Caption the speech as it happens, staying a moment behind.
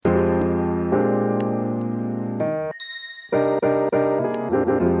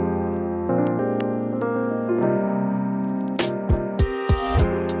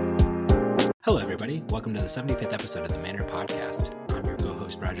Hello, everybody. Welcome to the 75th episode of the Manor Podcast. I'm your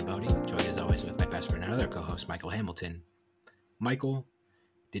co-host, Roger Bodie, joined as always with my best friend and other co-host, Michael Hamilton. Michael,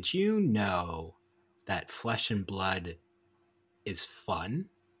 did you know that Flesh and Blood is fun?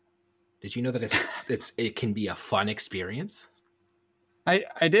 Did you know that it can be a fun experience? I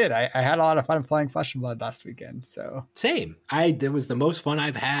did. I had a lot of fun playing Flesh and Blood last weekend. So Same. It was the most fun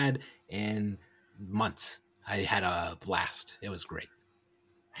I've had in months. I had a blast. It was great.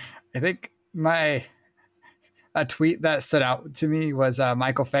 I think a tweet that stood out to me was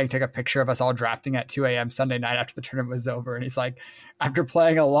Michael Fang took a picture of us all drafting at 2 a.m. Sunday night after the tournament was over. And he's like, after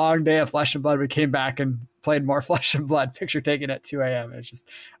playing a long day of Flesh and Blood, we came back and played more Flesh and Blood, picture taken at 2 a.m. It's just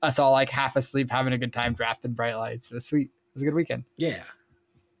us all like half asleep, having a good time drafting Bright Lights. It was sweet. It was a good weekend. Yeah.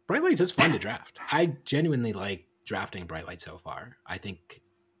 Bright Lights is fun to draft. I genuinely like drafting Bright Light so far. I think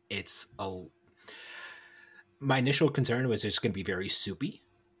my initial concern was just going to be very soupy,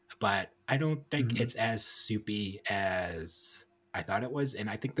 but I don't think it's as soupy as I thought it was. And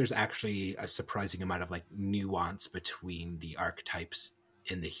I think there's actually a surprising amount of like nuance between the archetypes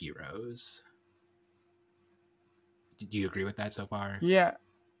in the heroes. Do you agree with that so far? Yeah.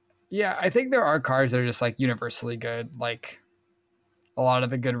 I think there are cards that are just like universally good. Like a lot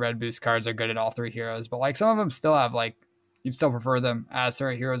of the good red boost cards are good in all three heroes, but like some of them still have like, you'd still prefer them as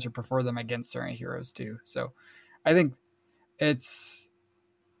certain heroes or prefer them against certain heroes too. So I think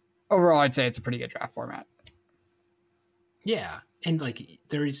overall, I'd say it's a pretty good draft format. Yeah. And like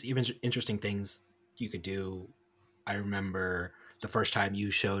there's even interesting things you could do. I remember the first time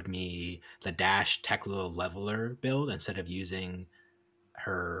you showed me the Dash Teklo Leveler build, instead of using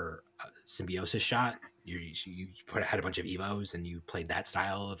her symbiosis shot, you had a bunch of evos and you played that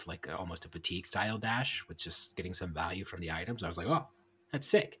style of like almost a fatigue style dash with just getting some value from the items. I was like, oh, that's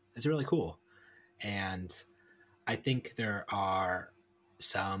sick. That's really cool. And I think there are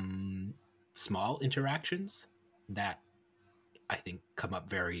some small interactions that I think come up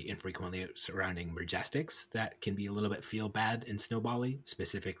very infrequently surrounding Majestics that can be a little bit feel bad and snowbally,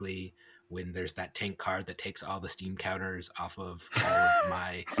 specifically when there's that tank card that takes all the steam counters off of all of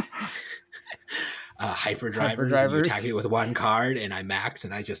my hyperdrivers. And you attack me with one card and I max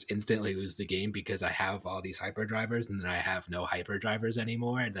and I just instantly lose the game because I have all these hyperdrivers and then I have no hyperdrivers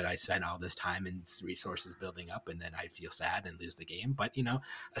anymore, and that I spent all this time and resources building up, and then I feel sad and lose the game. But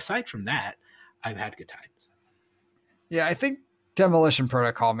aside from that, I've had good times. Yeah, I think Demolition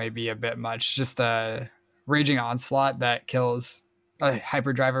Protocol may be a bit much. Just a Raging Onslaught that kills a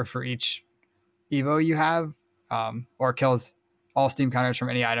hyperdriver for each Evo you have, or kills all steam counters from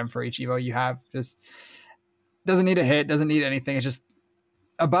any item for each Evo you have. Just doesn't need a hit, doesn't need anything. It's just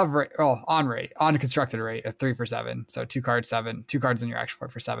above rate, on constructed rate of 3 for 7. So 2 cards in your action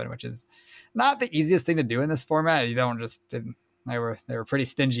point for 7, which is not the easiest thing to do in this format. You don't just they were pretty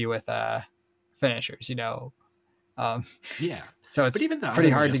stingy with finishers, yeah. So it's even pretty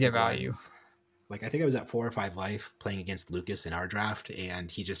hard to get value. Like I think I was at 4 or 5 life playing against Lucas in our draft, and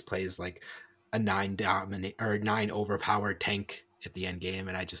he just plays like a 9 overpowered tank at the end game,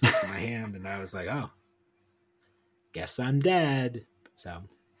 and I just looked at my hand and I was like, oh, guess I'm dead. So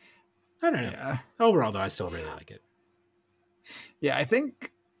I don't know. Yeah. Overall, though, I still really like it. Yeah, I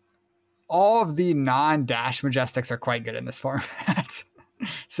think all of the non-dash Majestics are quite good in this format.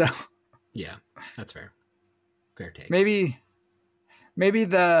 So yeah, that's fair. Fair take. Maybe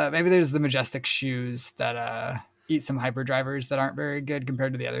there's the Majestic shoes that eat some hyperdrivers that aren't very good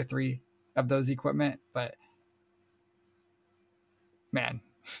compared to the other 3 of those equipment, but man,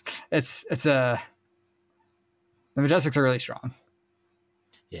 the Majestics are really strong.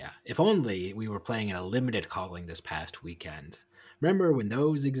 Yeah, if only we were playing in a limited calling this past weekend. Remember when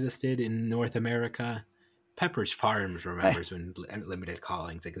those existed in North America? Pepper's Farms remembers when limited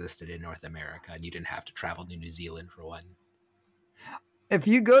callings existed in North America and you didn't have to travel to New Zealand for one. If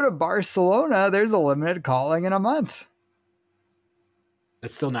you go to Barcelona, there's a limited calling in a month.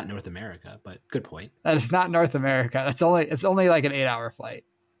 That's still not North America, but good point. That is not North America. It's only like an 8-hour flight.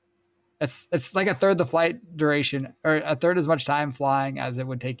 It's like a third the flight duration, or a third as much time flying as it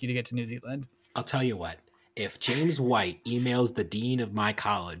would take you to get to New Zealand. I'll tell you what, if James White emails the dean of my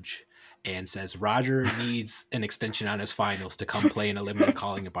college and says Roger needs an extension on his finals to come play in a limited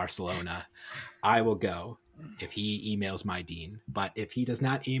calling in Barcelona, I will go if he emails my dean. But if he does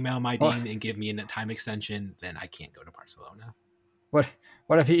not email my dean and give me a time extension, then I can't go to Barcelona. What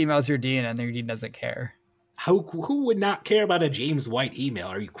if he emails your dean and your dean doesn't care? Who would not care about a James White email?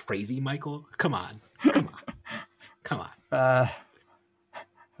 Are you crazy, Michael? Come on. I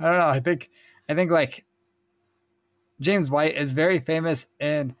don't know. I think like James White is very famous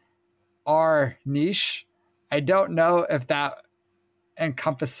in our niche. I don't know if that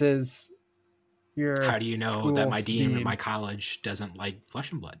encompasses your How do you know that my school's dean in dean. my college doesn't like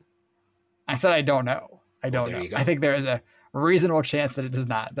Flesh and Blood? I said I don't know. I Well, don't there know. you go. I think there is a reasonable chance that it does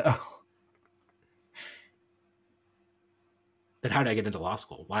not, though. Then how did I get into law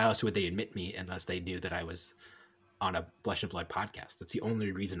school? Why else would they admit me unless they knew that I was on a Flesh and Blood podcast? That's the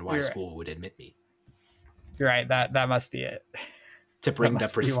only reason why You're right. school would admit me. You're right. That must be it. To bring the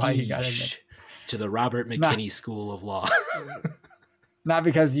Why you got prestige admitted. to the Robert Not, McKinney School of Law. not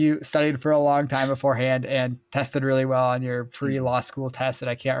because you studied for a long time beforehand and tested really well on your pre-law school test that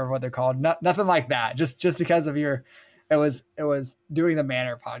I can't remember what they're called. Nothing like that. Just because of it was doing the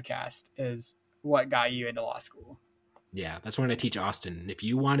Manor podcast is what got you into law school. Yeah, that's what I'm going to teach Austin. If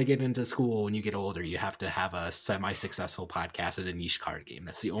you want to get into school when you get older, you have to have a semi-successful podcast and a niche card game.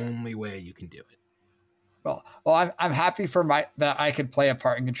 That's the only way you can do it. Well, I'm happy for that I could play a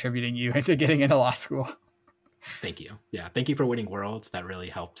part in contributing you into getting into law school. Thank you. Yeah, thank you for winning Worlds. That really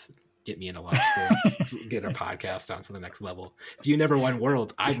helps get me into law school, get our podcast on to the next level. If you never won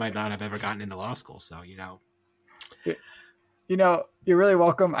Worlds, I might not have ever gotten into law school. So, you're really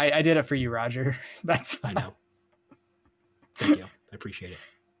welcome. I did it for you, Roger. I know. Thank you. I appreciate it.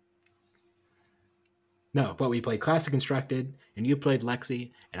 No, but we played Classic Constructed, and you played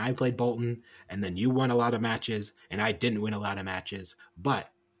Lexi, and I played Bolton, and then you won a lot of matches, and I didn't win a lot of matches, but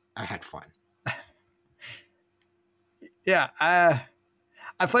I had fun. Yeah,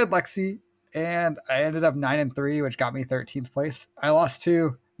 I played Lexi, and I ended up 9-3, which got me 13th place. I lost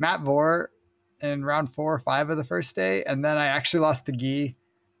to Matt Vore in round 4 or 5 of the first day, and then I actually lost to Guy,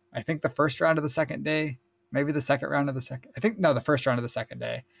 I think the first round of the second day. Maybe the second round of the second. The first round of the second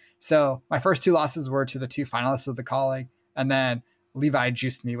day. So my first 2 losses were to the 2 finalists of the calling. And then Levi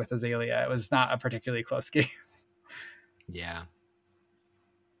juiced me with Azalea. It was not a particularly close game. Yeah.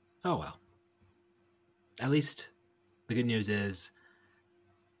 Oh, well. At least the good news is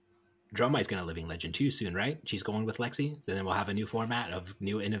Dromai's going to Living Legend too soon, right? She's going with Lexi. So then we'll have a new format of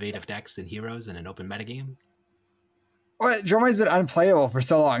new innovative decks and heroes and an open metagame. Well, Dromai's been unplayable for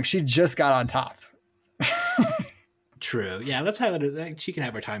so long. She just got on top. True. Yeah, let's highlight it. She can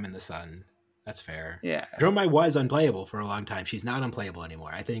have her time in the sun. That's fair. Yeah. Dromai was unplayable for a long time. She's not unplayable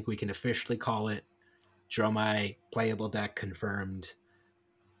anymore. I think we can officially call it Dromai playable deck confirmed.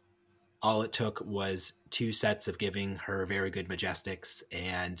 All it took was 2 sets of giving her very good Majestics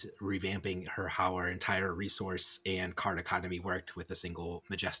and revamping how her entire resource and card economy worked with a single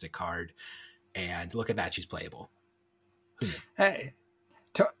Majestic card. And look at that, she's playable. Hey,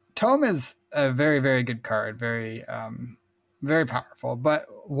 Tome is a very, very good card. Very, very powerful. But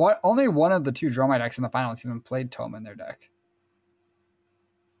only one of the 2 Dromai decks in the finals even played Tome in their deck.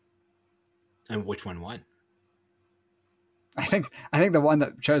 And which one won? I think the one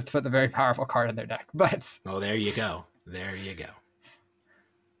that chose to put the very powerful card in their deck. But there you go. There you go.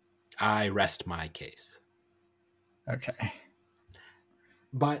 I rest my case. Okay.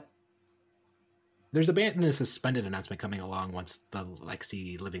 But there's a suspended announcement coming along once the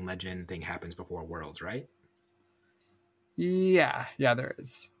Lexi Living Legend thing happens before Worlds, right? Yeah, there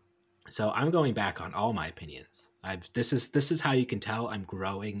is. So I'm going back on all my opinions. This is how you can tell I'm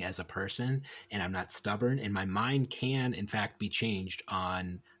growing as a person and I'm not stubborn, and my mind can in fact be changed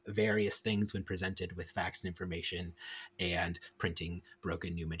on various things when presented with facts and information and printing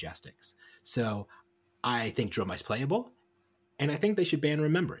broken new Majestics. So I think Dromai's playable, and I think they should ban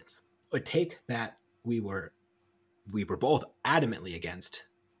Remembrance. A take that we were both adamantly against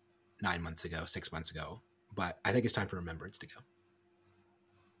 9 months ago, 6 months ago, but I think it's time for Remembrance to go.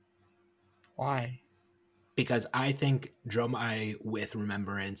 Why? Because I think Dromai with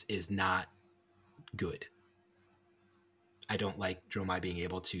Remembrance is not good. I don't like Dromai being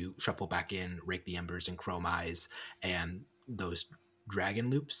able to shuffle back in, Rake the Embers and Chrome Eyes and those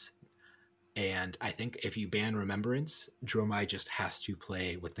dragon loops. And I think if you ban Remembrance, Dromai just has to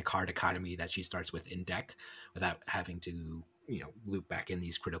play with the card economy that she starts with in deck without having to, loop back in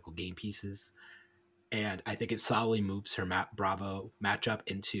these critical game pieces. And I think it solidly moves her Bravo matchup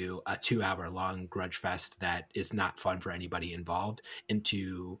into a 2-hour long grudge fest that is not fun for anybody involved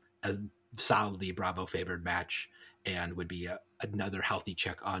into a solidly Bravo favored match and would be another healthy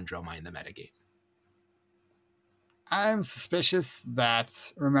check on Dromai in the metagame. I'm suspicious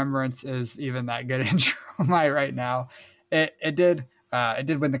that Remembrance is even that good in Dromai right now. It did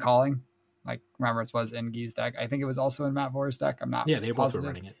win the calling. Like Remembrance was in Guy's deck. I think it was also in Matt Vore's deck. I'm not they both positive, were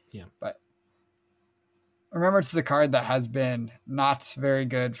running it. Yeah. But Remembrance is a card that has been not very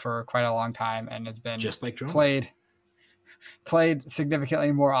good for quite a long time and has been just like Dromai. played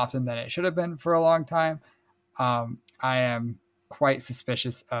significantly more often than it should have been for a long time. I am quite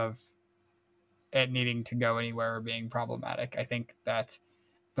suspicious of it needing to go anywhere or being problematic. I think that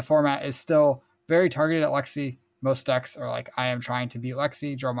the format is still very targeted at Lexi. Most decks are like, I am trying to beat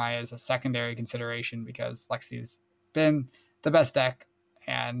Lexi. Dromai is a secondary consideration because Lexi's been the best deck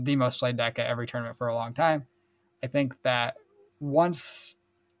and the most played deck at every tournament for a long time. I think that once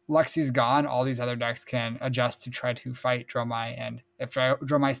Lexi's gone, all these other decks can adjust to try to fight Dromai. And if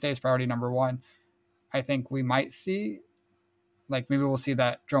Dromai stays priority number one, I think we might see, like, maybe we'll see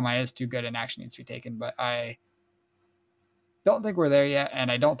that Dromai is too good and action needs to be taken. But I don't think we're there yet.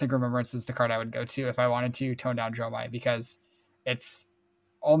 And I don't think Remembrance is the card I would go to if I wanted to tone down Dromai, because it's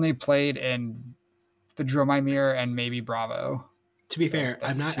only played in the Dromai mirror and maybe Bravo. To be fair,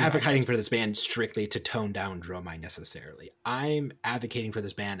 I'm not advocating for this ban strictly to tone down Dromai necessarily. I'm advocating for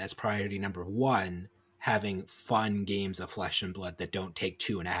this ban as priority number one, having fun games of Flesh and Blood that don't take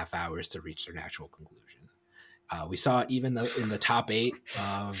 2.5 hours to reach their natural conclusion. We saw it even in the top 8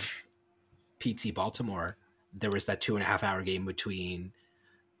 of PT Baltimore. There was that 2.5 hour game between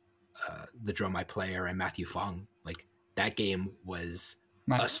the Dromai player and Matthew Fung. Like, that game was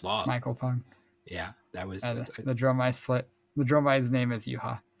a slog. Michael Fung. Yeah, that was the Dromai split. The Dromai's name is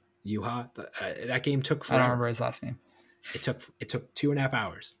Yuha. That game took forever. I don't remember his last name. It took 2.5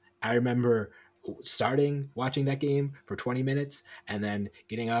 hours. I remember watching that game for 20 minutes and then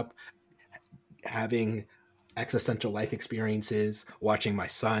getting up, having existential life experiences, watching my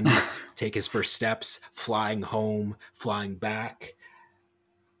son take his first steps, flying home, flying back,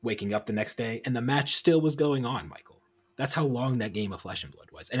 waking up the next day, and the match still was going on, Michael. That's how long that game of Flesh and Blood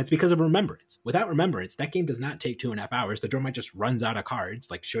was. And it's because of Remembrance. Without Remembrance, that game does not take 2.5 hours. The Dromai just runs out of cards,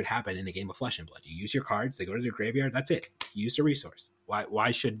 like should happen in a game of Flesh and Blood. You use your cards, they go to the graveyard, that's it. You use the resource.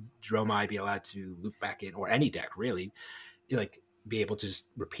 Why should Dromai be allowed to loop back in, or any deck really, like be able to just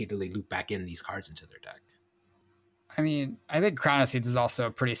repeatedly loop back in these cards into their deck? I mean, I think Crown of Seeds is also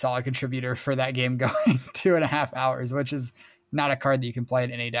a pretty solid contributor for that game going 2.5 hours, which is not a card that you can play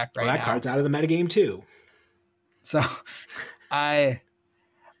in any deck right now. That card's out of the metagame too. So I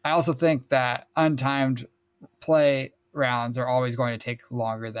also think that untimed play rounds are always going to take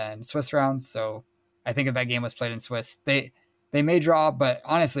longer than Swiss rounds. So I think if that game was played in Swiss, they may draw, but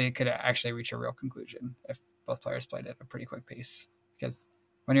honestly, it could actually reach a real conclusion if both players played at a pretty quick pace. Because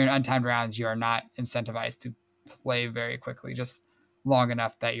when you're in untimed rounds, you are not incentivized to play very quickly, just long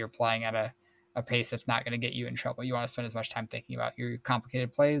enough that you're playing at a pace that's not going to get you in trouble. You want to spend as much time thinking about your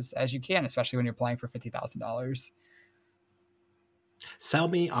complicated plays as you can, especially when you're playing for $50,000. Sell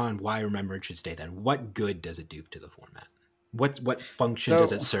me on why Remembrance should stay then. What good does it do to the format? What function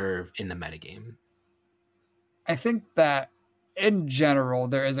does it serve in the metagame? I think that in general,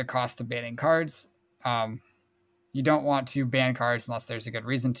 there is a cost to banning cards. You don't want to ban cards unless there's a good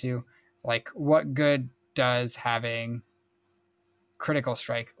reason to. Like, what good does having Critical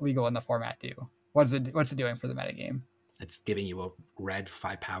Strike legal in the format do? What's it doing for the metagame? It's giving you a red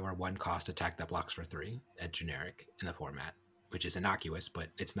 5 power 1 cost attack that blocks for 3 at generic in the format, which is innocuous, but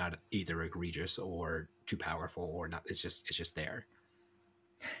it's not either egregious or too powerful or not. It's just there.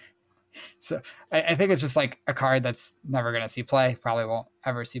 So I think it's just like a card that's never going to see play. Probably won't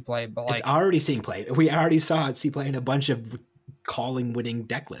ever see play, but like, it's already seeing play. We already saw it see play in a bunch of calling winning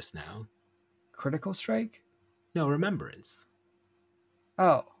deck lists now. Critical Strike? No, Remembrance.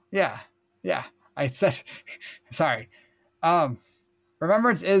 Oh, yeah. Yeah. I said, sorry.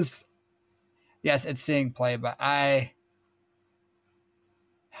 Remembrance is, yes, it's seeing play, but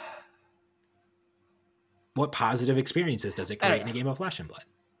what positive experiences does it create in a game of Flesh and Blood?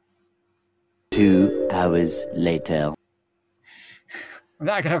 2 hours later. I'm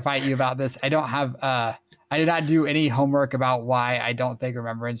not going to fight you about this. I did not do any homework about why I don't think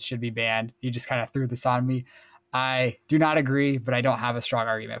Remembrance should be banned. You just kind of threw this on me. I do not agree, but I don't have a strong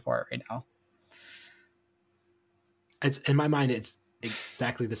argument for it right now. It's in my mind, it's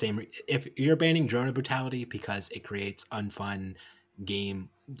exactly the same. If you're banning Drone Brutality because it creates unfun game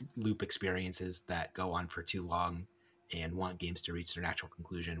loop experiences that go on for too long and want games to reach their natural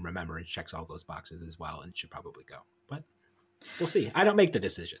conclusion, Remembrance checks all those boxes as well and should probably go. But we'll see. I don't make the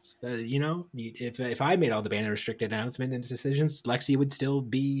decisions. If I made all the ban and restricted announcement and decisions, Lexi would still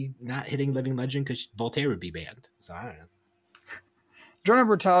be not hitting Living Legend because Voltaire would be banned. So I don't know. Drone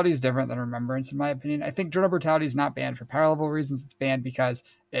Brutality is different than Remembrance, in my opinion. I think Drone Brutality is not banned for power level reasons. It's banned because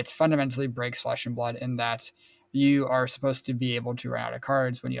it fundamentally breaks Flesh and Blood in that you are supposed to be able to run out of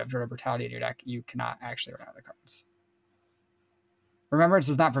cards. When you have Drone Brutality in your deck, you cannot actually run out of cards. Remembrance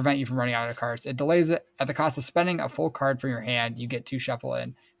does not prevent you from running out of cards. It delays it at the cost of spending a full card from your hand. You get to shuffle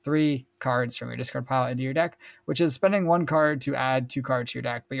in 3 cards from your discard pile into your deck, which is spending 1 card to add 2 cards to your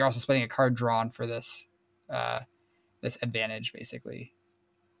deck, but you're also spending a card drawn for this this advantage, basically.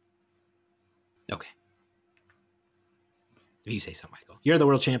 Okay. If you say so, Michael. You're the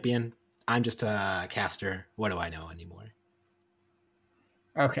world champion. I'm just a caster. What do I know anymore?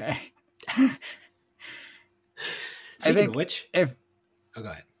 Okay. Speaking of which, go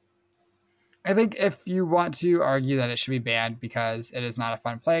ahead. I think if you want to argue that it should be banned because it is not a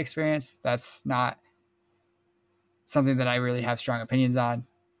fun play experience, that's not something that I really have strong opinions on.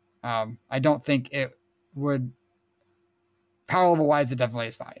 I don't think it would, power level wise, it definitely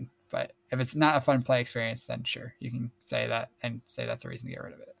is fine. But if it's not a fun play experience, then sure, you can say that and say that's a reason to get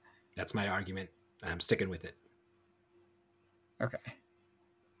rid of it. That's my argument. I'm sticking with it. Okay.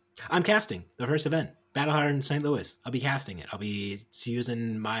 I'm casting the first event, Battlehard in St. Louis. I'll be casting it. I'll be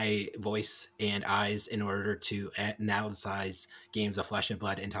using my voice and eyes in order to analyze games of Flesh and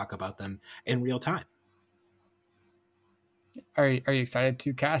Blood and talk about them in real time. Are you excited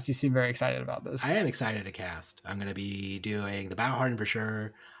to cast? You seem very excited about this. I am excited to cast. I'm going to be doing the Battlehard for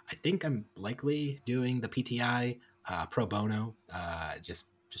sure. I think I'm likely doing the PTI pro bono. Just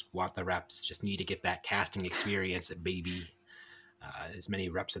want the reps. Just need to get that casting experience, baby. As many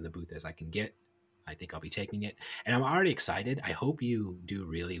reps in the booth as I can get. I think I'll be taking it. And I'm already excited. I hope you do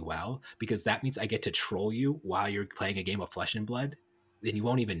really well, because that means I get to troll you while you're playing a game of Flesh and Blood. Then you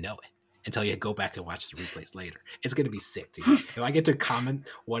won't even know it until you go back and watch the replays later. It's going to be sick, dude. If I get to comment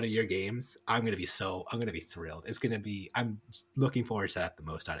one of your games, I'm going to be thrilled. I'm looking forward to that the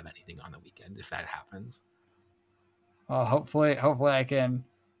most out of anything on the weekend, if that happens. Well, hopefully I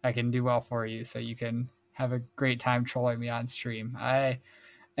can do well for you so you can have a great time trolling me on stream. I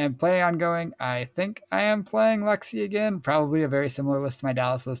am planning on going. I think I am playing Lexi again. Probably a very similar list to my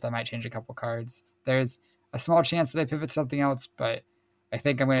Dallas list. I might change a couple cards. There's a small chance that I pivot something else, but I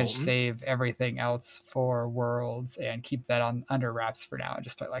think I'm going to save everything else for Worlds and keep that on under wraps for now and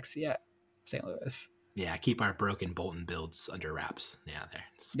just play Lexi at St. Louis. Yeah, keep our broken Bolton builds under wraps. Yeah, there.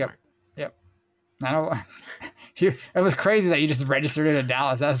 Smart. Yep. I don't. It was crazy that you just registered it in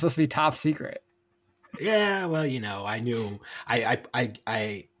Dallas. That was supposed to be top secret. Yeah, well, I knew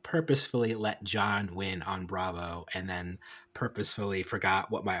I purposefully let John win on Bravo and then purposefully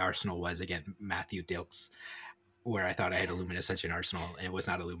forgot what my arsenal was against Matthew Dilks, where I thought I had a Lumina Ascension arsenal and it was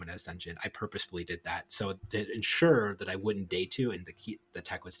not a Lumina Ascension. I purposefully did that so to ensure that I wouldn't day two and the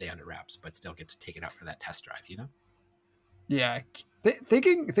tech would stay under wraps, but still get to take it out for that test drive, Yeah.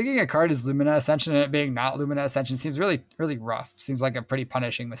 Thinking a card is Lumina Ascension and it being not Lumina Ascension seems really, really rough. Seems like a pretty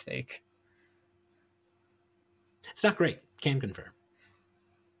punishing mistake. It's not great. Can confirm.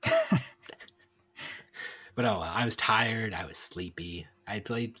 But I was tired. I was sleepy. I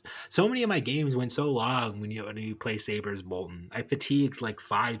played so many of my games went so long when you play Sabres Bolton. I fatigued like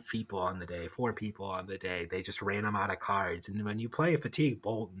 4 people on the day. They just ran them out of cards. And when you play a fatigued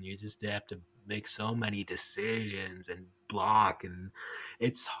Bolton, you just have to make so many decisions and block, and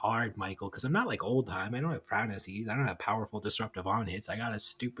it's hard, Michael, because I'm not like old time. I don't have proud SEs. I don't have powerful disruptive on hits. I got a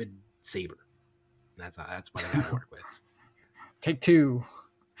stupid Saber. That's what I got to work with. Take 2.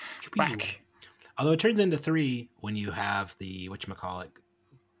 Whack. Although it turns into 3 when you have the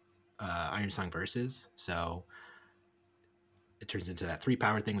Iron Song Versus. So it turns into that 3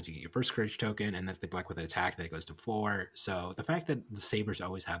 power thing, which you get your first courage token, and then if they block with an attack, then it goes to 4. So the fact that the Sabres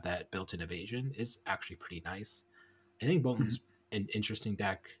always have that built-in evasion is actually pretty nice. I think Bolton's an interesting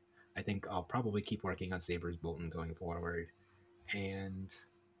deck. I think I'll probably keep working on Sabres Bolton going forward. And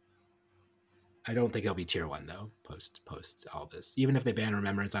I don't think he'll be tier 1 though, post all this. Even if they ban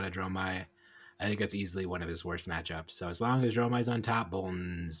Remembrance on a Dromai, I think that's easily one of his worst matchups. So as long as Dromai's on top,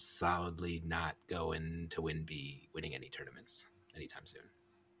 Bolton's solidly not going to winning any tournaments anytime soon.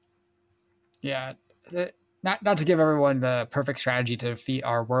 Yeah. Not to give everyone the perfect strategy to defeat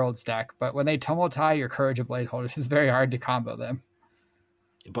our Worlds deck, but when they Tumultai your Courage of Blade Holders, it's very hard to combo them.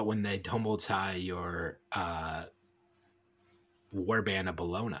 But when they Tumultai your Warband of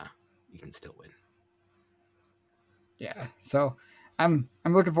Bologna, you can still win. Yeah. So I'm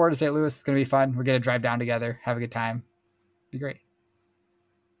looking forward to St. Louis. It's going to be fun. We're going to drive down together, have a good time. Be great.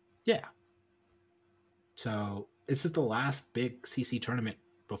 Yeah. So this is the last big CC tournament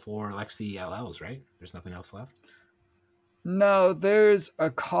before Lexi LLs, right? There's nothing else left? No, there's a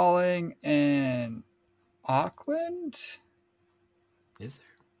calling in Auckland. Is there?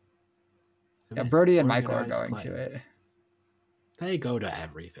 Yeah, Brody and Michael are going to it. They go to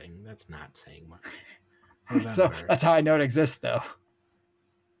everything. That's not saying much. So that's how I know it exists, though.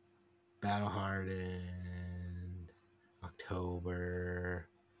 Battle Hardened, October.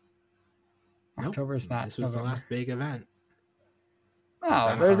 October's not. This was November. The last big event.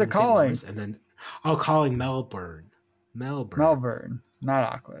 Oh, there's a calling. And then, calling Melbourne, not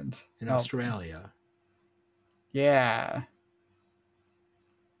Auckland. In Australia. Yeah.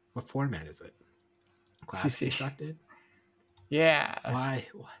 What format is it? Class constructed? Yeah. Why?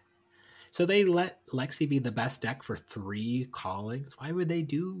 So they let Lexi be the best deck for 3 callings? Why would they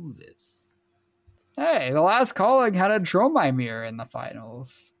do this? Hey, the last calling had a Dromai mirror in the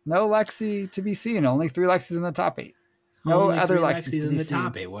finals. No Lexi to be seen. Only 3 Lexis in the top 8. No Only other 3 Lexis Lexis to in be the seen.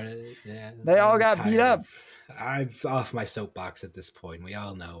 top 8. What? Yeah, They all I'm got beat up. I'm off my soapbox at this point. We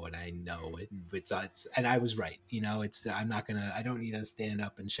all know what I know. It's and I was right. You know, I'm not gonna. I don't need to stand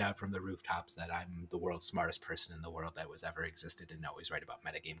up and shout from the rooftops that I'm the world's smartest person in the world that was ever existed and always right about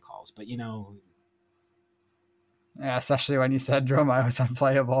metagame calls. But you know, Yeah, especially when you said Dromai was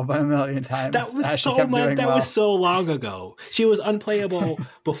unplayable by a million times. that was she so kept much. doing That well. was so long ago. She was unplayable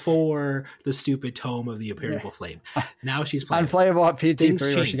before the stupid tome of the Imperishable Flame. Now she's playable. Unplayable at PT3 Things where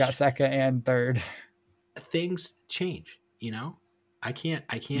she change. got second and third. Things change, you know. I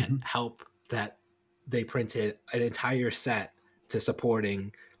can't help that they printed an entire set to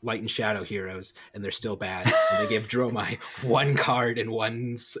supporting Light and Shadow heroes and they're still bad, and they give Dromai 1 card and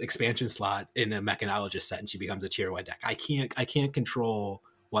 1 expansion slot in a mechanologist set and she becomes a tier 1 deck. I can't control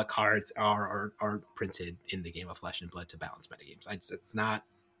what cards are printed in the game of Flesh and Blood to balance metagames. It's not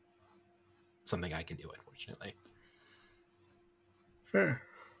something I can do, unfortunately. Fair.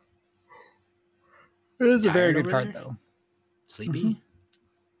 It is a very good card, there? though. Sleepy?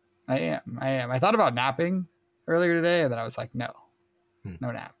 Mm-hmm. I am. I thought about napping earlier today, and then I was like, no.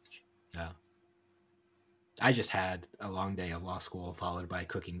 No naps. No. I just had a long day of law school followed by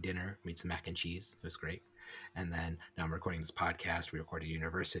cooking dinner, made some mac and cheese. It was great. And then now I'm recording this podcast. We recorded at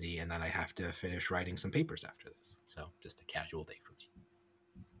university, and then I have to finish writing some papers after this. So just a casual day for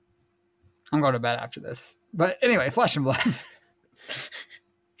me. I'm going to bed after this. But anyway, Flesh and Blood.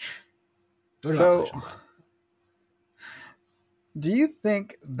 So, do you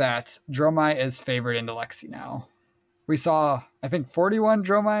think that Dromai is favored into Lexi now? We saw, I think, 41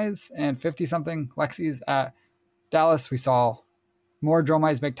 Dromais and 50-something Lexis at Dallas. We saw more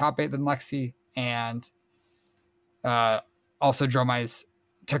Dromais make top 8 than Lexi, and also Dromais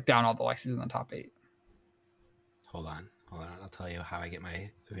took down all the Lexis in the top 8. Hold on. I'll tell you how I get my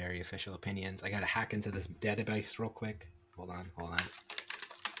very official opinions. I got to hack into this database real quick. Hold on.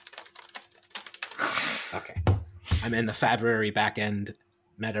 Okay. I'm in the February backend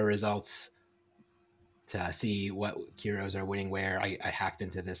meta results to see what heroes are winning where. I hacked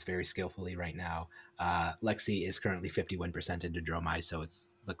into this very skillfully right now. Lexi is currently 51% into Dromai, so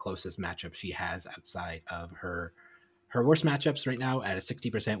it's the closest matchup she has outside of her worst matchups right now at a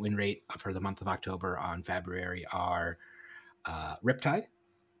 60% win rate for the month of October on February are Riptide,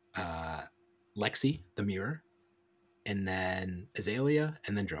 Lexi, the Mirror, and then Azalea,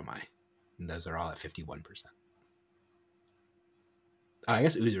 and then Dromai. And those are all at 51%. I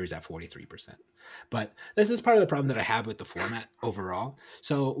guess Uzuri's at 43%. But this is part of the problem that I have with the format overall.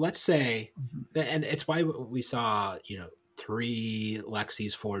 So let's say, and it's why we saw, 3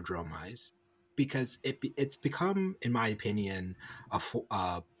 Lexis, 4 Dromais, because it's become, in my opinion,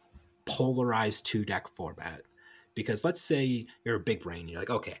 a polarized 2-deck format. Because let's say you're a big brain, you're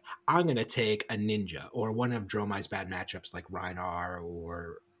like, okay, I'm going to take a Ninja or one of Dromai's bad matchups like Rhinar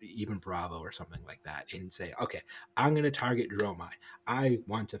or even Bravo or something like that and say, okay, I'm going to target Dromai. I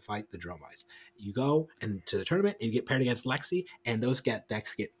want to fight the Dromais. You go into the tournament and you get paired against Lexi, and those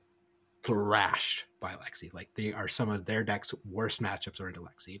decks get thrashed by Lexi. Like, they are some of their decks' worst matchups are into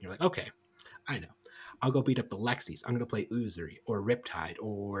Lexi. And you're like, okay, I know. I'll go beat up the Lexis. I'm going to play Uzuri or Riptide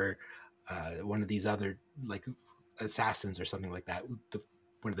or one of these other like Assassins or something like that.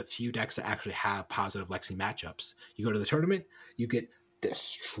 One of the few decks that actually have positive Lexi matchups. You go to the tournament, you get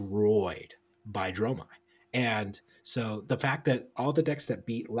destroyed by Dromai. And so the fact that all the decks that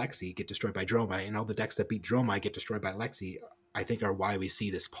beat Lexi get destroyed by Dromai and all the decks that beat Dromai get destroyed by Lexi, I think are why we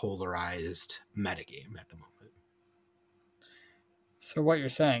see this polarized metagame at the moment. So what you're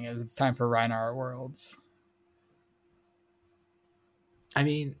saying is it's time for Rhinar Worlds. I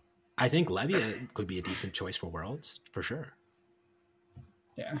mean, I think Levia could be a decent choice for Worlds, for sure.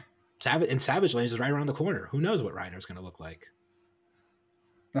 Yeah. Savage Lanes is right around the corner. Who knows what Rhinar's going to look like?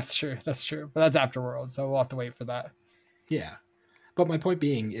 That's true. But that's after Worlds, so we'll have to wait for that. Yeah. But my point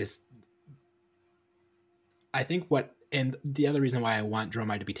being is, I think and the other reason why I want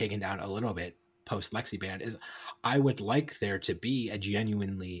Dromai to be taken down a little bit post Lexi ban is I would like there to be a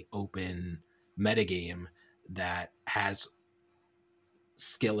genuinely open metagame that has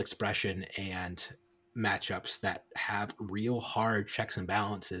skill expression and matchups that have real hard checks and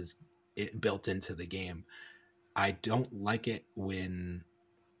balances built into the game. I don't like it when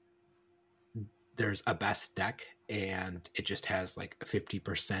there's a best deck and it just has like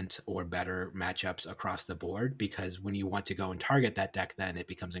 50% or better matchups across the board, because when you want to go and target that deck, then it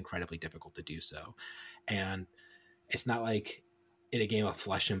becomes incredibly difficult to do so. And it's not like in a game of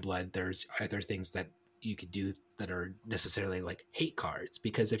Flesh and Blood, there's other things that you could do that are necessarily like hate cards.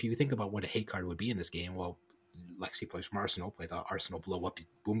 Because if you think about what a hate card would be in this game, well, Lexi plays from Arsenal, play the Arsenal blow up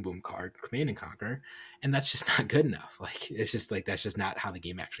boom boom card, Command and Conquer, and that's just not good enough. Like, it's just like, that's just not how the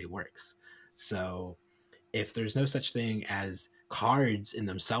game actually works. So if there's no such thing as cards in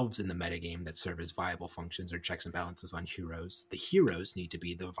themselves in the metagame that serve as viable functions or checks and balances on heroes, the heroes need to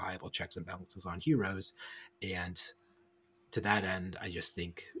be the viable checks and balances on heroes. And to that end, I just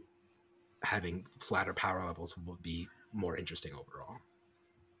think having flatter power levels would be more interesting overall.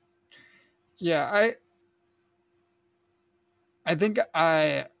 Yeah, I think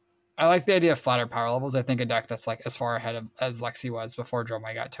I like the idea of flatter power levels. I think a deck that's like as far ahead of as Lexi was before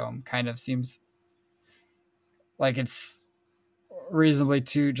Dromai got Tome kind of seems like it's reasonably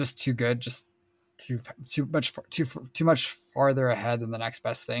too good, just too much farther ahead than the next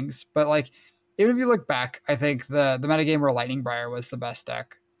best things. But like, even if you look back, I think the metagame where Lightning Briar was the best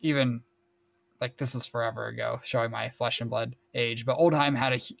deck, even like this was forever ago, showing my Flesh and Blood age. But Oldheim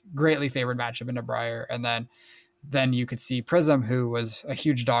had a greatly favored matchup into Briar, and then you could see Prism, who was a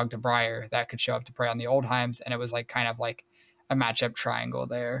huge dog to Briar, that could show up to prey on the Oldheims, and it was like kind of like a matchup triangle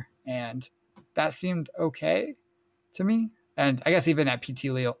there, and that seemed okay to me. And I guess even at PT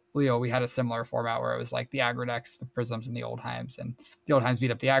Leo, we had a similar format where it was like the aggro decks, the Prisms, and the Oldheims, and the Oldheims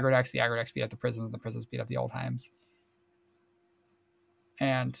beat up the aggro decks beat up the Prisms, and the Prisms beat up the Oldheims.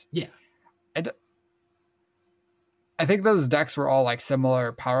 And yeah, I think those decks were all like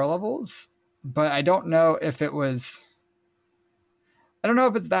similar power levels, but I don't know if it's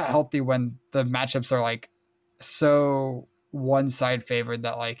that healthy when the matchups are like so one side favored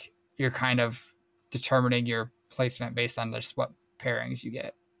that like you're kind of determining your placement based on just what pairings you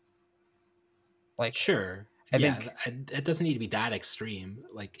get. Like, sure. I think it doesn't need to be that extreme.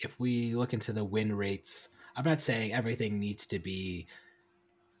 Like, if we look into the win rates, I'm not saying everything needs to be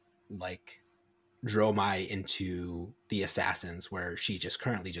like Dromai into the Assassins, where she just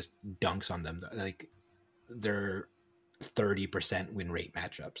currently just dunks on them. Like, they're 30% win rate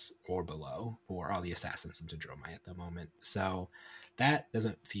matchups or below for all the Assassins into Dromai at the moment. So that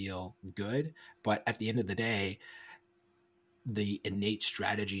doesn't feel good. But at the end of the day, the innate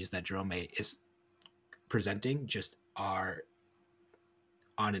strategies that Dromai is presenting just are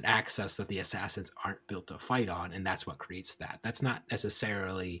on an axis that the Assassins aren't built to fight on, and that's what creates that. That's not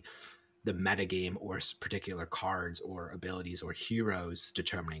necessarily the metagame or particular cards or abilities or heroes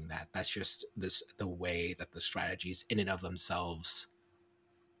determining that. That's just the way that the strategies in and of themselves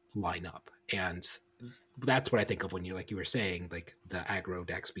line up. And that's what I think of when you were saying, like, the aggro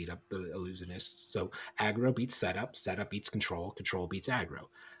decks beat up the illusionists. So aggro beats setup beats control beats aggro.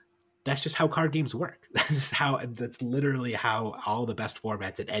 That's just how card games work. That's literally how all the best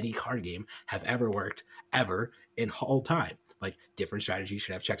formats in any card game have ever worked, ever, in whole time. Like, different strategies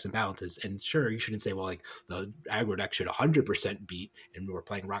should have checks and balances. And sure, you shouldn't say, well, like, the aggro deck should 100% beat, and we're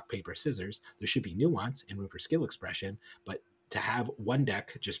playing rock, paper, scissors. There should be nuance and room for skill expression. But to have one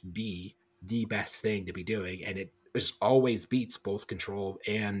deck just be the best thing to be doing, and it just always beats both control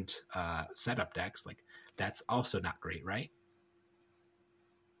and setup decks, like, that's also not great, right?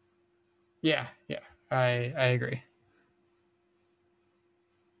 Yeah, I agree.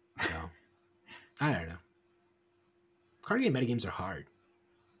 So, I don't know. Card game metagames are hard.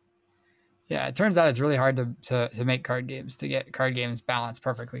 Yeah, it turns out it's really hard to make card games, to get card games balanced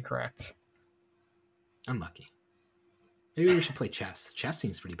perfectly correct. Unlucky. Maybe we should play chess. Chess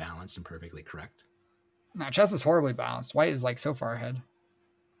seems pretty balanced and perfectly correct. No, chess is horribly balanced. White is like so far ahead.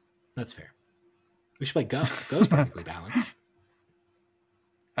 That's fair. We should play Go. Go's perfectly balanced.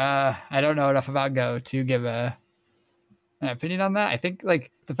 I don't know enough about Go to give an opinion on that. I think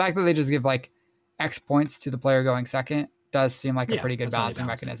like the fact that they just give like X points to the player going second does seem like a pretty good balancing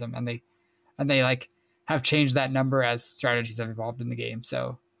mechanism, and they like have changed that number as strategies have evolved in the game.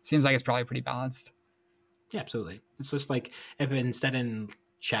 So it seems like it's probably pretty balanced. Yeah, absolutely. It's just like if instead in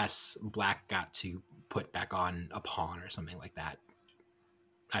chess, black got to put back on a pawn or something like that.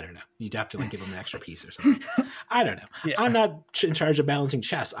 I don't know. You'd have to like give them an extra piece or something. I don't know. Yeah. I'm not in charge of balancing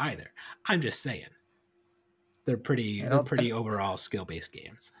chess either. I'm just saying they're pretty overall skill-based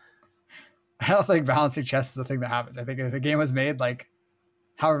games. I don't think balancing chess is the thing that happens. I think the game was made like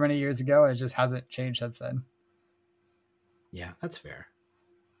however many years ago, and it just hasn't changed since then. Yeah, that's fair.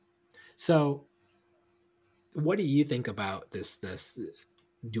 So what do you think about this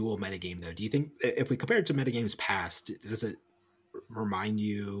dual metagame though? Do you think if we compare it to metagames past, does it remind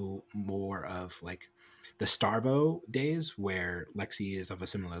you more of like the Starvo days where Lexi is of a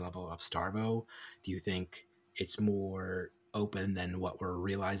similar level of Starvo? Do you think it's more open than what we're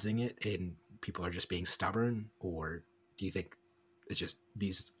realizing it and people are just being stubborn? Or do you think It's just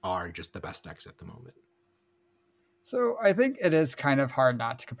these are just the best decks at the moment. So I think it is kind of hard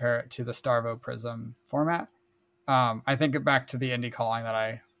not to compare it to the Starvo Prism format. I think it back to the indie calling that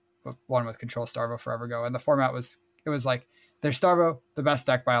I won with Control Starvo forever ago, and the format was like there's Starvo, the best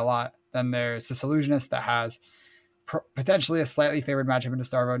deck by a lot. Then there's this Illusionist that has potentially a slightly favored matchup into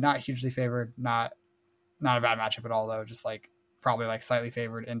Starvo, not hugely favored, not a bad matchup at all though, just like probably like slightly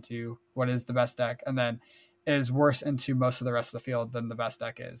favored into what is the best deck, and then is worse into most of the rest of the field than the best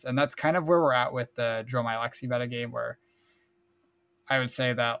deck is. And that's kind of where we're at with the Dromai Lexi meta game, where I would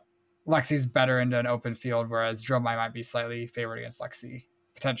say that Lexi's better into an open field, whereas Dromai might be slightly favored against Lexi,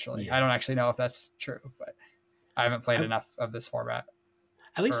 potentially. Yeah. I don't actually know if that's true, but I haven't played enough of this format.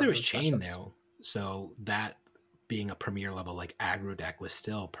 At least there was Chain though, so that being a premier level like aggro deck was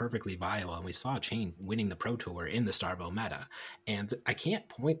still perfectly viable, and we saw Chain winning the Pro Tour in the Starvo meta. And I can't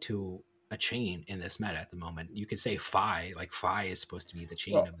point to a Chain in this meta at the moment. You could say Fi is supposed to be the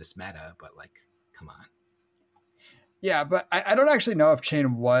Chain of this meta, but like, come on. Yeah, but I don't actually know if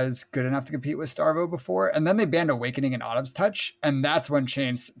Chain was good enough to compete with Starvo before. And then they banned Awakening and Autumn's Touch. And that's when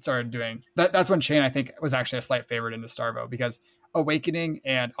Chain started doing that. That's when Chain, I think, was actually a slight favorite into Starvo, because Awakening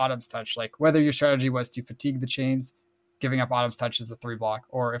and Autumn's Touch, like whether your strategy was to fatigue the chains, giving up Autumn's Touch as a 3-block,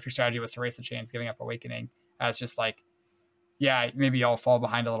 or if your strategy was to race the chains, giving up Awakening as just like, yeah, maybe y'all fall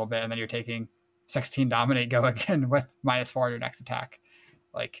behind a little bit, and then you're taking 16 Dominate Go again with -4 on your next attack.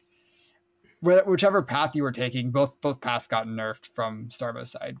 Like, whichever path you were taking, both paths got nerfed from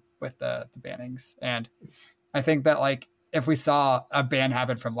Starvo's side with the bannings. And I think that like if we saw a ban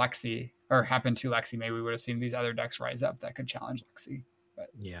happen from Lexi or happen to Lexi, maybe we would have seen these other decks rise up that could challenge Lexi. But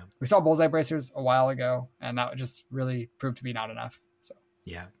yeah, we saw Bullseye Bracers a while ago, and that just really proved to be not enough. So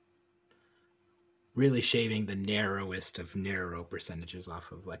yeah, really shaving the narrowest of narrow percentages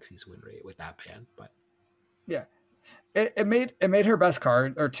off of Lexi's win rate with that ban. But yeah. It made her best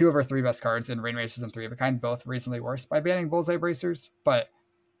card, or 2 of her 3 best cards in Rain Racers and 3 of a Kind, both reasonably worse by banning Bullseye Bracers, but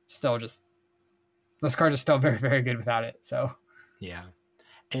still just those cards are still very, very good without it. So yeah.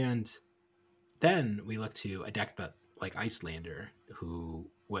 And then we look to a deck that like Icelander, who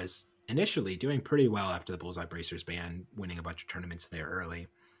was initially doing pretty well after the Bullseye Bracers ban, winning a bunch of tournaments there early.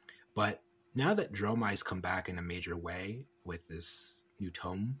 But now that Dromai's come back in a major way with this new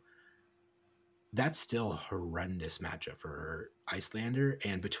tome, that's still a horrendous matchup for Icelander.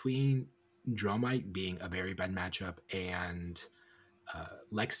 And between Dromai being a very bad matchup and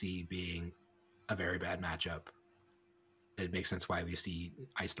Lexi being a very bad matchup, it makes sense why we see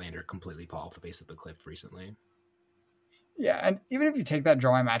Icelander completely fall off the face of the cliff recently. Yeah, and even if you take that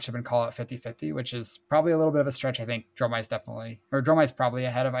Dromai matchup and call it 50-50, which is probably a little bit of a stretch, I think Dromai's probably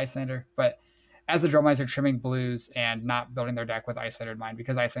ahead of Icelander, but as the Dromais are trimming blues and not building their deck with Icelander in mind,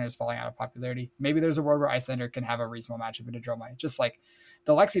 because Icelander is falling out of popularity, maybe there's a world where Icelander can have a reasonable matchup into Dromai. Just like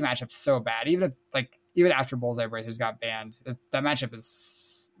the Lexi matchup's so bad, even after Bullseye Bracers got banned, that matchup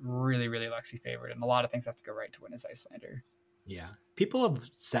is really, really Lexi favored, and a lot of things have to go right to win as Icelander. Yeah, people have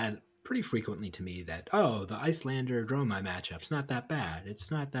said pretty frequently to me that, oh, the Icelander Dromai matchup's not that bad.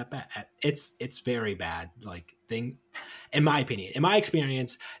 It's not that bad. It's very bad. Like thing, in my opinion, in my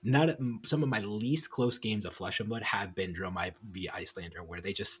experience, some of my least close games of Flesh and Blood have been Dromai v Icelander, where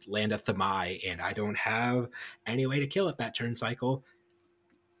they just land a Thamai and I don't have any way to kill it that turn cycle.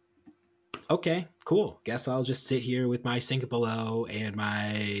 Okay, cool. Guess I'll just sit here with my Sink Below and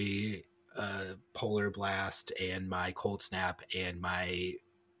my Polar Blast and my Cold Snap and my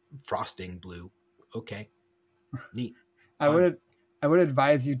Frosting Blue. Okay, neat. I would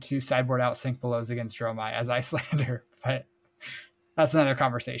advise you to sideboard out Sink Belows against Dromai as Icelander, but that's another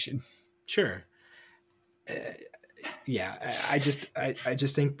conversation. Sure. Yeah, I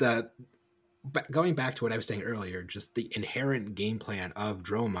just think that, going back to what I was saying earlier, just the inherent game plan of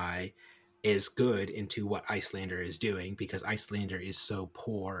Dromai is good into what Icelander is doing, because Icelander is so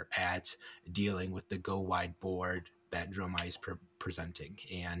poor at dealing with the go wide board that Dromai is presenting,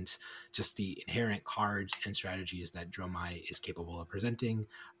 and just the inherent cards and strategies that Dromai is capable of presenting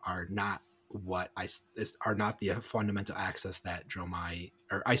are not the fundamental access that Dromai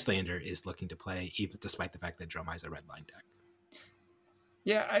or Icelander is looking to play, even despite the fact that Dromai is a red line deck.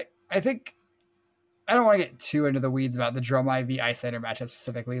 Yeah, I think I don't want to get too into the weeds about the Dromai v Icelander matchup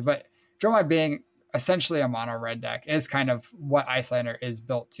specifically, but Dromai being essentially a mono red deck is kind of what Icelander is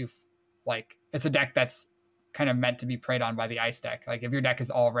built to. Like, it's a deck that's kind of meant to be preyed on by the ice deck. Like, if your deck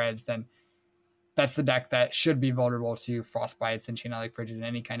is all reds, then that's the deck that should be vulnerable to Frostbites and Chainelic Frigid and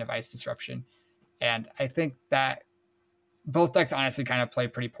any kind of ice disruption. And I think that both decks honestly kind of play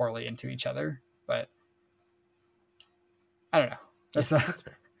pretty poorly into each other, but I don't know. That's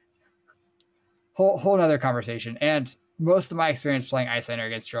fair. whole nother conversation. And most of my experience playing Icelander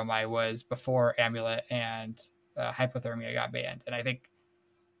against Dromai was before Amulet and Hypothermia got banned. And I think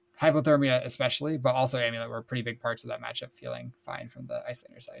Hypothermia especially, but also Amulet were pretty big parts of that matchup feeling fine from the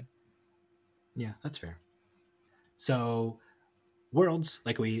Icelander side. Yeah, that's fair. So Worlds,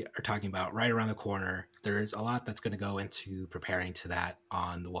 like we are talking about, right around the corner. There's a lot that's going to go into preparing to that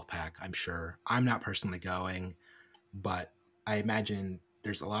on the Wolfpack, I'm sure. I'm not personally going, but I imagine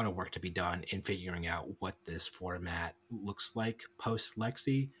there's a lot of work to be done in figuring out what this format looks like post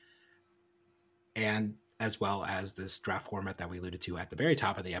Lexi, and as well as this draft format that we alluded to at the very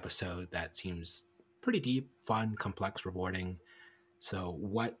top of the episode that seems pretty deep, fun, complex, rewarding. So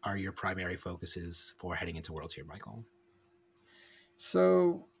what are your primary focuses for heading into Worlds here, Michael?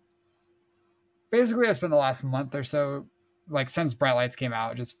 So basically I spent the last month or so, like since Bright Lights came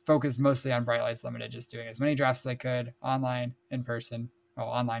out, just focused mostly on Bright Lights Limited, just doing as many drafts as I could, online, in person. Well,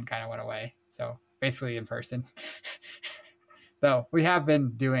 online kind of went away, so basically in person. Though we have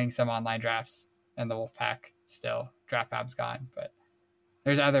been doing some online drafts in the Wolfpack still. Draft Fab's gone, but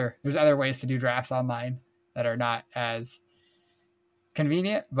there's other ways to do drafts online that are not as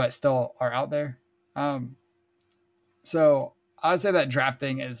convenient, but still are out there. So I would say that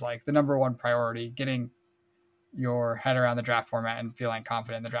drafting is like the number one priority, getting your head around the draft format and feeling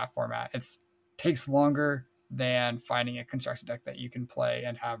confident in the draft format. It takes longer than finding a constructed deck that you can play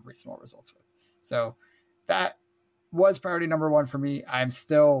and have reasonable results with. So that was priority number one for me. I'm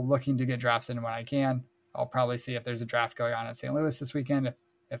still looking to get drafts in when I can. I'll probably see if there's a draft going on in St. Louis this weekend.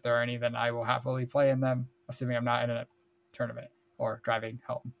 If there are any, then I will happily play in them, assuming I'm not in a tournament or driving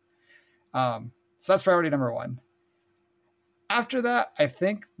home. So that's priority number one. After that, I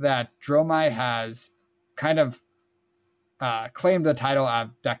think that Dromai has kind of claimed the title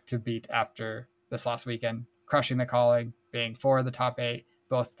of deck to beat after this last weekend, crushing the calling, being 4 of the top 8,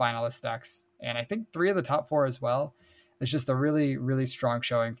 both finalist decks, and I think 3 of the top 4 as well. It's just a really, really strong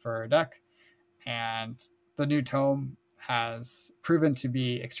showing for a deck, and the new tome has proven to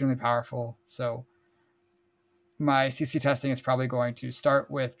be extremely powerful. So my CC testing is probably going to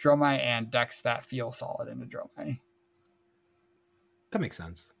start with Dromai and decks that feel solid into Dromai. That makes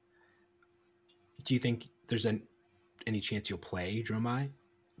sense. Do you think there's any chance you'll play Dromai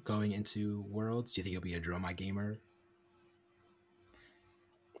going into Worlds? Do you think you'll be a Dromai gamer?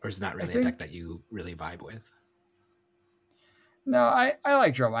 Or is it not really a deck that you really vibe with? No, I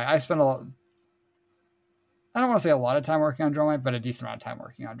like Dromai. I spent I don't want to say a lot of time working on Dromai, but a decent amount of time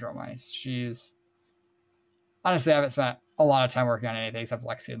working on Dromai. Honestly, I haven't spent a lot of time working on anything except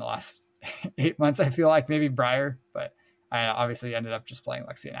Lexi in the last 8 months. I feel like maybe Briar, but I obviously ended up just playing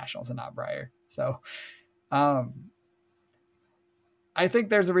Lexi at Nationals and not Briar. So I think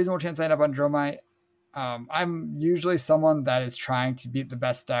there's a reasonable chance I end up on Dromai. I'm usually someone that is trying to beat the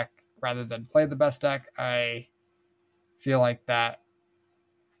best deck rather than play the best deck. I feel like that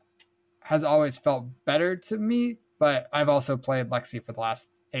has always felt better to me, but I've also played Lexi for the last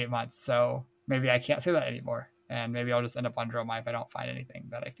 8 months, so maybe I can't say that anymore. And maybe I'll just end up on Dromai if I don't find anything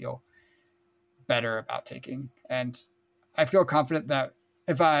that I feel better about taking. And I feel confident that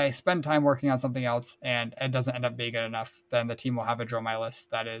if I spend time working on something else and it doesn't end up being good enough, then the team will have a Dromai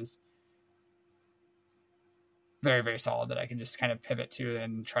list that is very, very solid that I can just kind of pivot to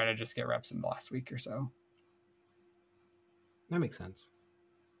and try to just get reps in the last week or so. That makes sense.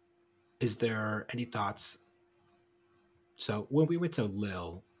 Is there any thoughts? So when we went to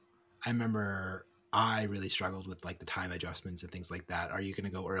Lille, I remember I really struggled with like the time adjustments and things like that. Are you going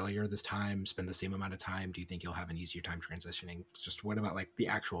to go earlier this time, spend the same amount of time? Do you think you'll have an easier time transitioning? Just what about like the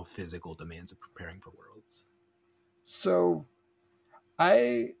actual physical demands of preparing for Worlds? So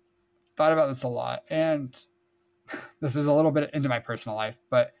I thought about this a lot, and this is a little bit into my personal life,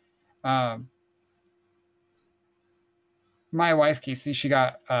 but my wife, Casey, she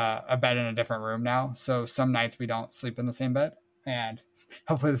got a bed in a different room now. So some nights we don't sleep in the same bed, and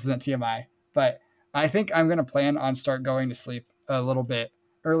hopefully this isn't TMI, but I think I'm going to plan on start going to sleep a little bit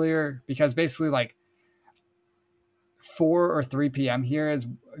earlier, because basically like 4 or 3 p.m. here is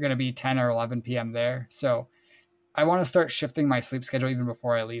going to be 10 or 11 p.m. there. So I want to start shifting my sleep schedule even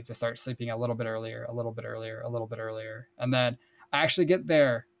before I leave to start sleeping a little bit earlier, a little bit earlier, a little bit earlier. And then I actually get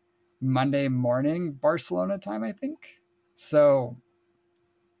there Monday morning, Barcelona time, I think. So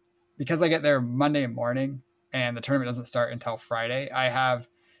because I get there Monday morning and the tournament doesn't start until Friday, I have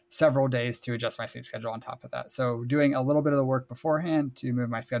several days to adjust my sleep schedule on top of that. So doing a little bit of the work beforehand to move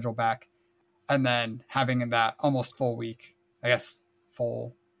my schedule back, and then having that almost full week, I guess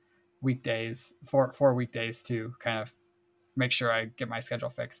full weekdays, four weekdays to kind of make sure I get my schedule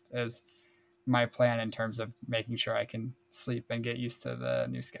fixed is my plan in terms of making sure I can sleep and get used to the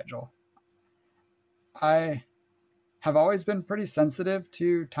new schedule. I have always been pretty sensitive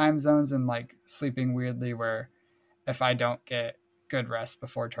to time zones and like sleeping weirdly, where if I don't get good rest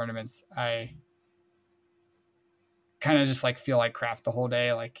before tournaments, I kind of just like feel like crap the whole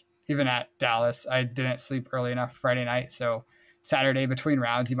day. Like even at Dallas, I didn't sleep early enough Friday night. So Saturday between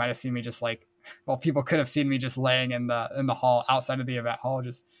rounds, you might have seen me just like, well, people could have seen me just laying in the hall outside of the event hall,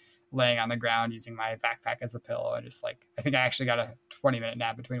 just laying on the ground using my backpack as a pillow. And just like, I think I actually got a 20-minute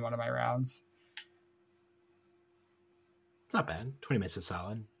nap between one of my rounds. It's not bad. 20 minutes is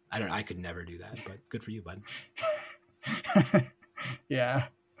solid. I could never do that, but good for you, bud. Yeah.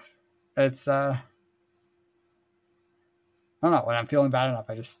 It's, I don't know. When I'm feeling bad enough,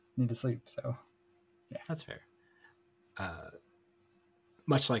 I just need to sleep. So, yeah. That's fair.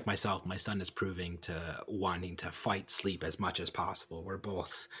 Much like myself, my son is proving to wanting to fight sleep as much as possible. We're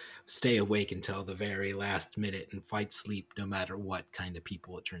both stay awake until the very last minute and fight sleep no matter what kind of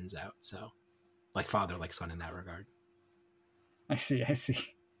people it turns out. So, like father, like son in that regard. I see.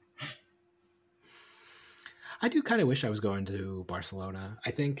 I do kind of wish I was going to Barcelona.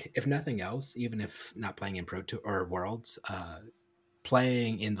 I think, if nothing else, even if not playing in Pro Tour or Worlds,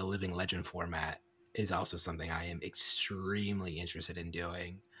 playing in the Living Legend format is also something I am extremely interested in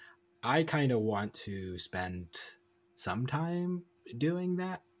doing. I kind of want to spend some time doing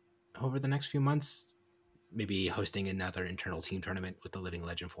that over the next few months, maybe hosting another internal team tournament with the Living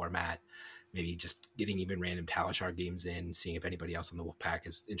Legend format, maybe just getting even random Talishar games in, seeing if anybody else on the Wolfpack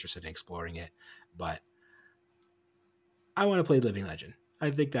is interested in exploring it. But I want to play Living Legend.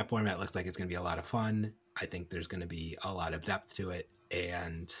 I think that format looks like it's going to be a lot of fun. I think there's going to be a lot of depth to it.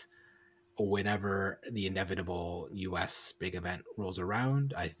 And whenever the inevitable US big event rolls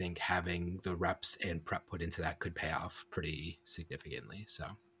around, I think having the reps and prep put into that could pay off pretty significantly. So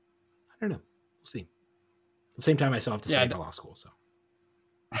I don't know. We'll see. At the same time, I still have to study for law school. So,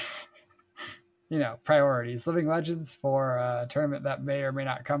 priorities. Living Legends for a tournament that may or may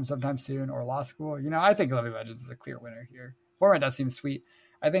not come sometime soon, or law school. I think Living Legends is a clear winner here. Format does seem sweet.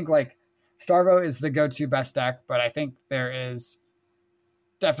 I think like Starvo is the go-to best deck, but I think there is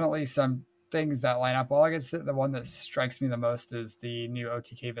definitely some things that line up well against it. The one that strikes me the most is the new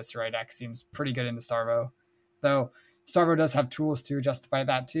OTK Viscerai deck. Seems pretty good into Starvo, though Starvo does have tools to justify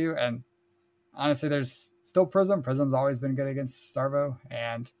that too. And honestly, there's still Prism. Prism's always been good against Starvo,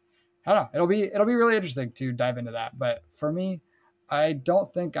 and I don't know. It'll be really interesting to dive into that. But for me, I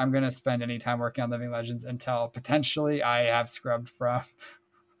don't think I'm going to spend any time working on Living Legends until potentially I have scrubbed from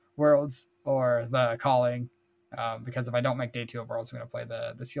Worlds or the Calling. Because if I don't make day 2 of Worlds, I'm going to play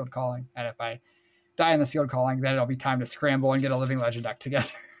the Sealed Calling. And if I die in the Sealed Calling, then it'll be time to scramble and get a Living Legend deck together.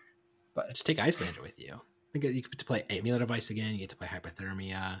 But just take Icelander with you. I think you get to play Amulet of Ice again. You get to play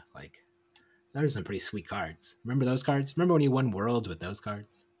Hypothermia. Like, those are some pretty sweet cards. Remember those cards? Remember when you won Worlds with those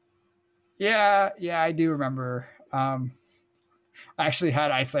cards? Yeah, I do remember. I actually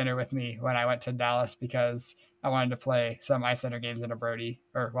had Icelander with me when I went to Dallas because I wanted to play some Icelander games in a Brody.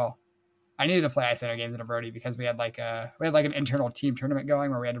 I needed to play Icelander games in a Brody because we had like an internal team tournament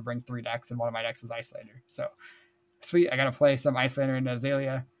going where we had to bring 3 decks, and one of my decks was Icelander. So sweet, I got to play some Icelander and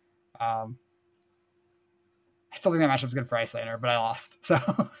Azalea. I still think that matchup was good for Icelander, but I lost. So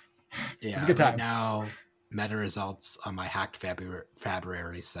yeah, it's a good time. Right now, meta results on my hacked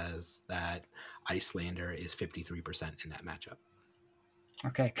February says that Icelander is 53% in that matchup.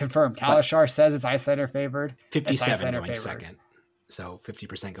 Okay, confirmed. Talishar says it's Icelander favored. 57 Icelander going favored. second. So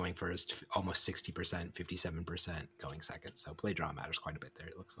 50% going first, almost 60%, 57% going second. So play draw matters quite a bit there,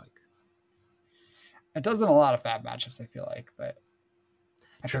 it looks like. It does in a lot of fab matchups, I feel like, but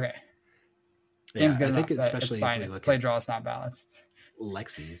that's okay. Game's good enough. Especially it's fine if play draw is not balanced.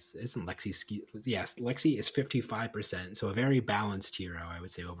 Lexi's isn't Lexi yes, Lexi is 55%, so a very balanced hero, I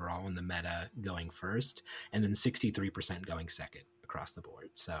would say, overall in the meta going first, and then 63% going second across the board.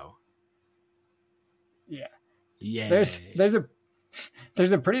 So yeah, there's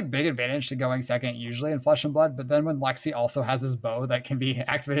a pretty big advantage to going second usually in Flesh and Blood, but then when Lexi also has his bow that can be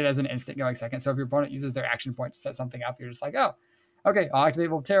activated as an instant going second, so if your opponent uses their action point to set something up, you're just like, oh, okay, I'll activate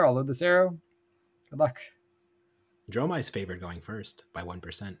Volterra, I'll load this arrow, good luck. Dromai is favored going first by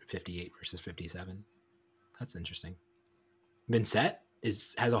 1%, 58 versus 57. That's interesting. Vincent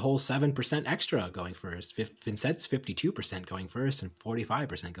has a whole 7% extra going first. Vincent's 52% going first and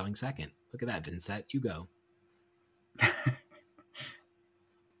 45% going second. Look at that, Vincent. You go.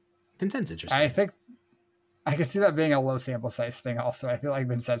 Vincent's interesting. I think I can see that being a low sample size thing also. I feel like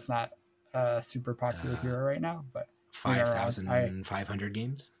Vincent's not a super popular hero right now, but 5,500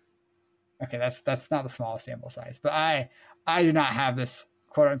 games. Okay, that's not the smallest sample size, but I do not have this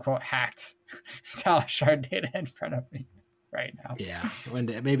quote unquote hacked Talishar data in front of me. right now. Yeah, one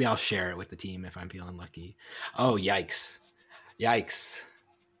day, maybe I'll share it with the team if I'm feeling lucky. Oh, yikes.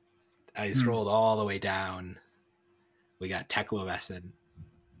 I scrolled all the way down. We got Teklovesen.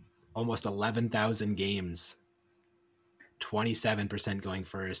 Almost 11,000 games. 27% going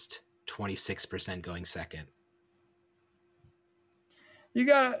first, 26% going second. You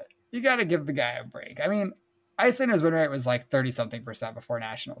gotta give the guy a break. I mean, Icelander's win rate was like 30-something% before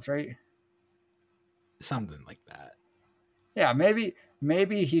nationals, right? Something like that. Yeah,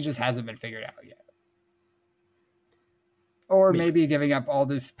 maybe he just hasn't been figured out yet. Or maybe giving up all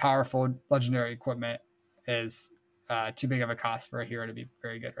this powerful legendary equipment is too big of a cost for a hero to be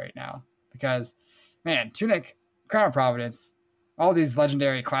very good right now. Because, man, Tunic, Crown of Providence, all these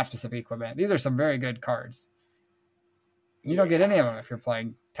legendary class-specific equipment, these are some very good cards. You don't get any of them if you're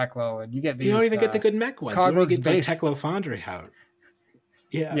playing Teklo, and you get these. You don't even get the good mech ones. You don't get like Teklo Foundry out.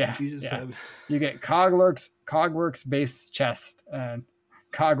 Yeah. You get Cogworks base chest and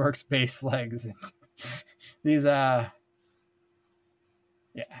Cogworks base legs. And these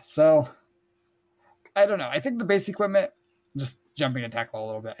so I don't know. I think the base equipment, just jumping to Teklo a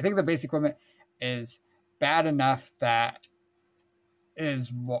little bit, I think the base equipment is bad enough that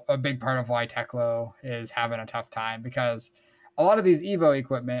is a big part of why Teklo is having a tough time, because a lot of these Evo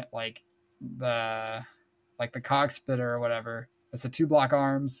equipment, like the cog splitter or whatever, it's a 2-block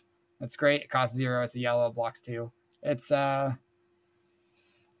arms. That's great. It costs 0. It's a yellow, blocks 2. It's probably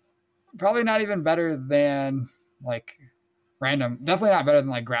not even better than like random. Definitely not better than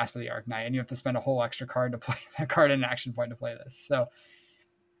like Grasp of the Arknight, and you have to spend a whole extra card to play that card in an action point to play this. So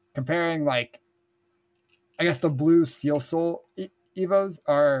comparing, like, I guess the blue Steel Soul Evos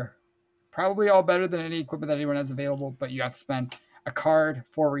are probably all better than any equipment that anyone has available, but you have to spend a card,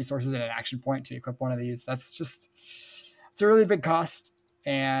 4 resources, and an action point to equip one of these. It's a really big cost.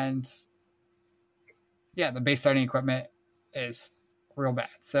 And yeah, the base starting equipment is real bad.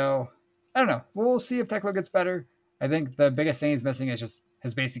 So I don't know. We'll see if Teklo gets better. I think the biggest thing he's missing is just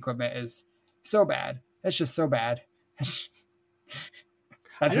his base equipment is so bad. It's just so bad. That's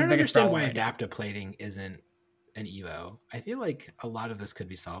I don't understand why adaptive plating isn't an Evo. I feel like a lot of this could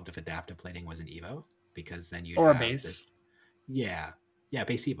be solved if adaptive plating was an Evo, because then you or a base.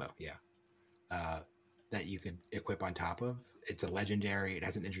 Base Evo, that you could equip on top of. It's a legendary. It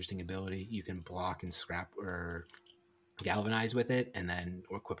has an interesting ability. You can block and scrap or galvanize with it, and then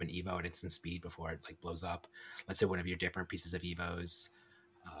equip an Evo at instant speed before it like blows up. Let's say one of your different pieces of Evos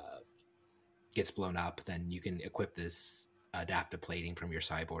gets blown up, then you can equip this adaptive plating from your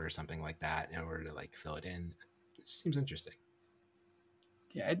sideboard or something like that in order to like fill it in. It just seems interesting.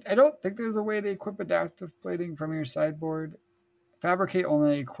 Yeah, I don't think there's a way to equip adaptive plating from your sideboard. Fabricate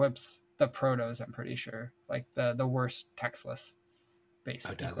only equips the protos, I'm pretty sure. Like the worst textless base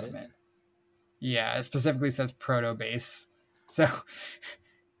equipment. It? Yeah, it specifically says proto base. So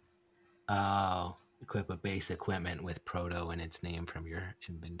equip a base equipment with proto in its name from your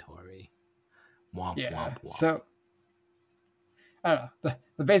inventory. Womp womp womp. So I don't know.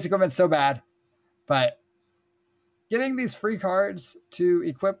 The base equipment's so bad, but getting these free cards to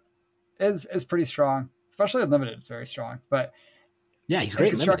equip is pretty strong. Especially unlimited, it's very strong. But yeah, he's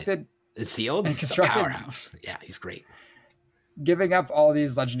great. Constructed, it's sealed. He's a powerhouse. Yeah, he's great. Giving up all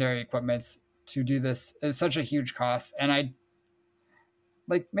these legendary equipments to do this is such a huge cost. And I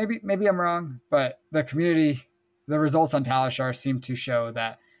like maybe I'm wrong, but the community, the results on Talishar seem to show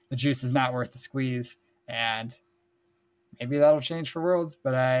that the juice is not worth the squeeze, and maybe that'll change for Worlds,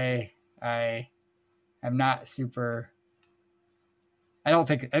 but I am not super. I don't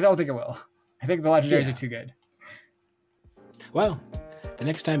think it will. I think the legendaries are too good. Well, the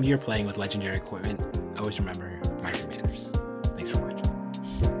next time you're playing with legendary equipment, always remember